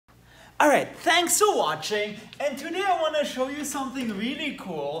Alright, thanks for watching, and today I want to show you something really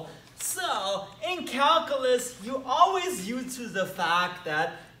cool. So, in calculus, you always use the fact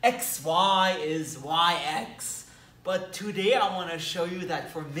that xy is yx. But today I want to show you that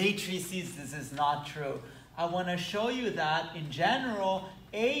for matrices this is not true. I want to show you that in general,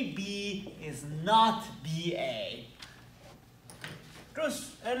 AB is not BA.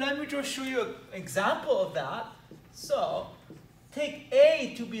 Let me just show you an example of that. So, take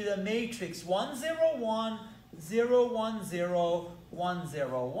A to be the matrix 1, 0, 1, 0, 1, 0, 1,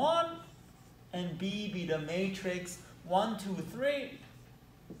 0, 1, and B be the matrix 1, 2, 3,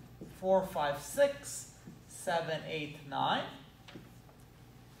 4, 5, 6, 7, 8, 9.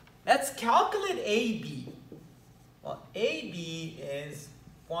 Let's calculate AB. Well, AB is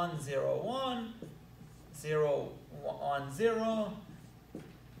 1, 0, 1, 0, 1, 0,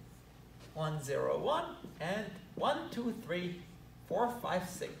 1, 0, 1, and 1, 2, 3, 4, 5,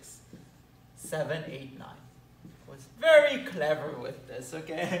 6, 7, 8, 9. I was very clever with this,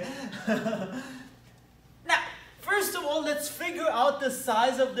 okay? Now, first of all, let's figure out the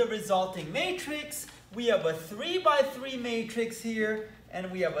size of the resulting matrix. We have a 3 by 3 matrix here,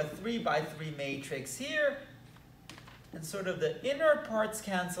 and we have a 3 by 3 matrix here. And sort of the inner parts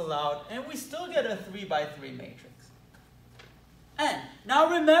cancel out, and we still get a 3 by 3 matrix. And now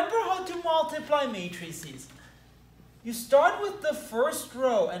remember how to multiply matrices. You start with the first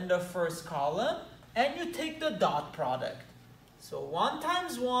row and the first column, and you take the dot product. So 1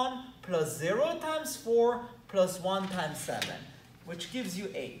 times 1 plus 0 times 4 plus 1 times 7, which gives you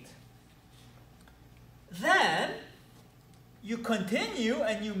 8. Then you continue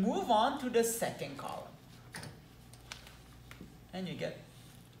and you move on to the second column. And you get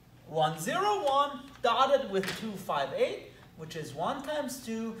 1, 0, 1 dotted with 2, 5, 8, which is 1 times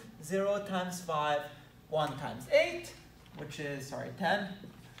 2, 0 times 5, 1 times 8, which is, 10.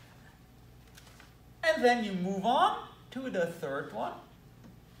 And then you move on to the third one.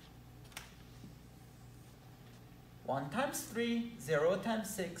 1 times 3, 0 times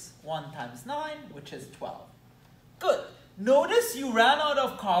 6, 1 times 9, which is 12. Good. Notice you ran out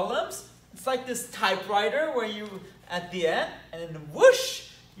of columns. It's like this typewriter where you, at the end, and then whoosh,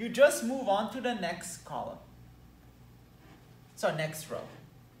 you just move on to the next column. So next row.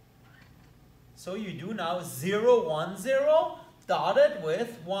 So you do now 0, 1, 0, dotted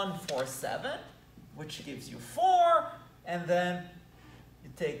with 1, 4, 7, which gives you 4, and then you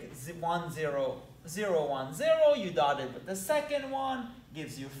take 1, 0, 0, 1, 0, you dot it with the second one,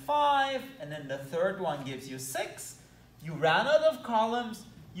 gives you 5, and then the third one gives you 6. You ran out of columns,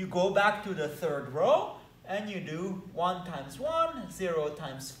 you go back to the third row, and you do 1 times 1, 0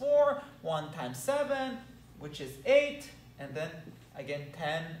 times 4, 1 times 7, which is 8, and then again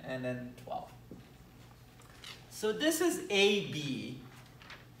 10, and then 12. So this is AB.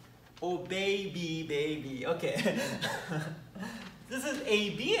 Oh, baby, baby. Okay. This is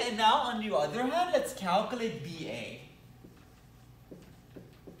AB, and now on the other hand, let's calculate BA.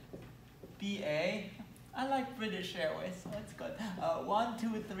 BA, I like British Airways, so that's good. 1,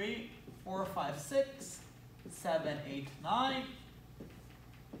 2, 3, 4, 5, 6, 7, 8, 9,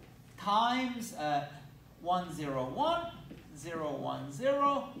 times 1, 0, 1, 0, 1,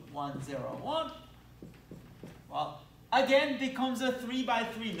 0, 1, 0, 1. Well, again, becomes a 3 by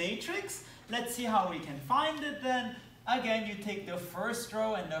 3 matrix. Let's see how we can find it then. Again, you take the first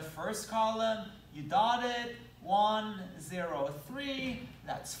row and the first column, you dot it, 1, 0, 3,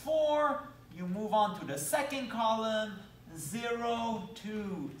 that's 4. You move on to the second column, 0,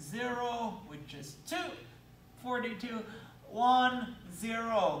 2, 0, which is 2, 42, 1,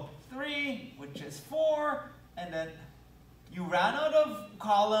 0, 3, which is 4, and then you ran out of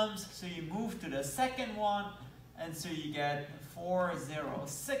columns, so you move to the second one, and so you get 4, 0,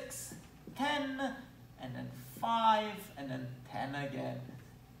 6, 10, and then 5, and then 10 again.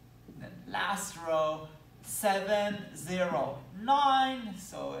 And then last row, 7, 0, 9,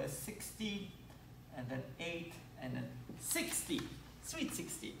 so it's 60, and then 8, and then 60. Sweet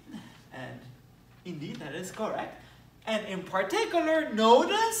 60. And indeed, that is correct. And in particular,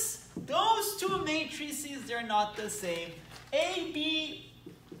 notice those two matrices, they're not the same. AB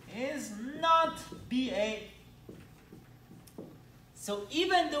is not BA. So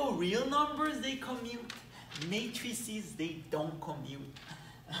even though real numbers, they commute, matrices, they don't commute.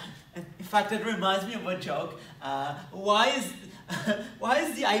 In fact, it reminds me of a joke. Why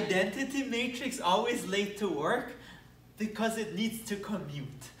is the identity matrix always late to work? Because it needs to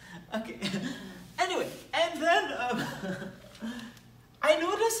commute. Okay. Anyway, and then I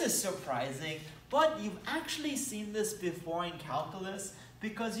know this is surprising, but you've actually seen this before in calculus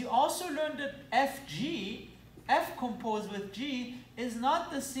because you also learned that FG F composed with G is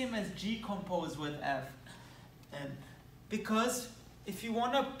not the same as G composed with F. And because if you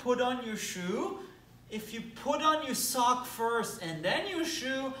want to put on your shoe, if you put on your sock first and then your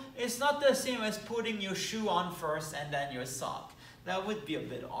shoe, it's not the same as putting your shoe on first and then your sock. That would be a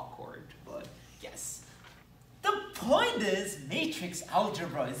bit awkward, but yes. The point is, matrix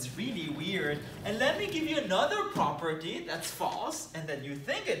algebra is really weird. And let me give you another property that's false and that you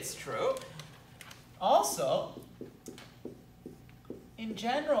think it's true. Also, in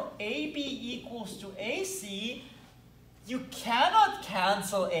general, AB equals to AC, you cannot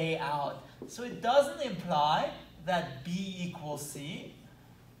cancel A out. So it doesn't imply that B equals C.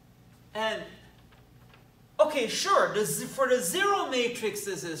 And, okay, sure, for the zero matrix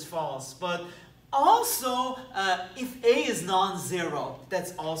this is false, but also, if A is non-zero,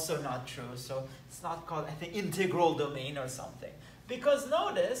 that's also not true. So it's not called, I think, integral domain or something. Because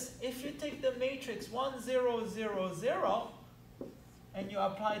notice, if you take the matrix 1, 0, 0, 0, and you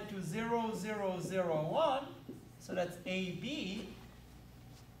apply it to 0, 0, 0, 1, so that's AB,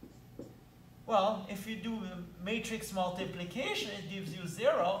 well, if you do matrix multiplication, it gives you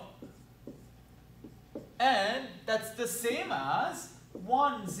 0. And that's the same as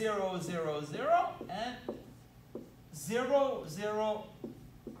 1, 0, 0, 0, and 0, 0,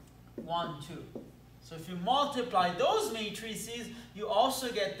 1, 2. So if you multiply those matrices, you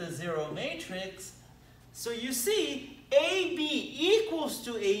also get the zero matrix. So you see, AB equals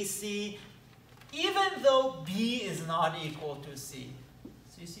to AC, even though B is not equal to C.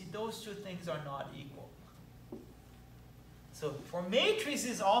 So you see, those two things are not equal. So for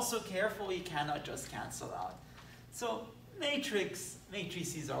matrices, also careful, you cannot just cancel out. So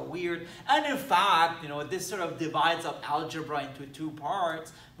matrices are weird. And in fact, this sort of divides up algebra into two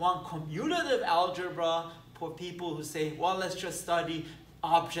parts. One, commutative algebra, for people who say, well, let's just study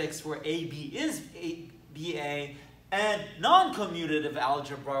objects where AB is BA, and non-commutative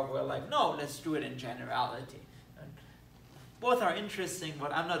algebra, where like, no, let's do it in generality. Both are interesting,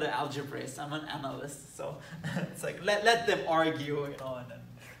 but I'm not an algebraist, I'm an analyst, so it's like, let them argue, and then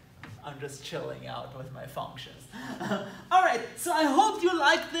I'm just chilling out with my functions. All right, so I hope you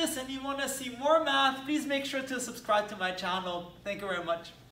like this and you want to see more math. Please make sure to subscribe to my channel. Thank you very much.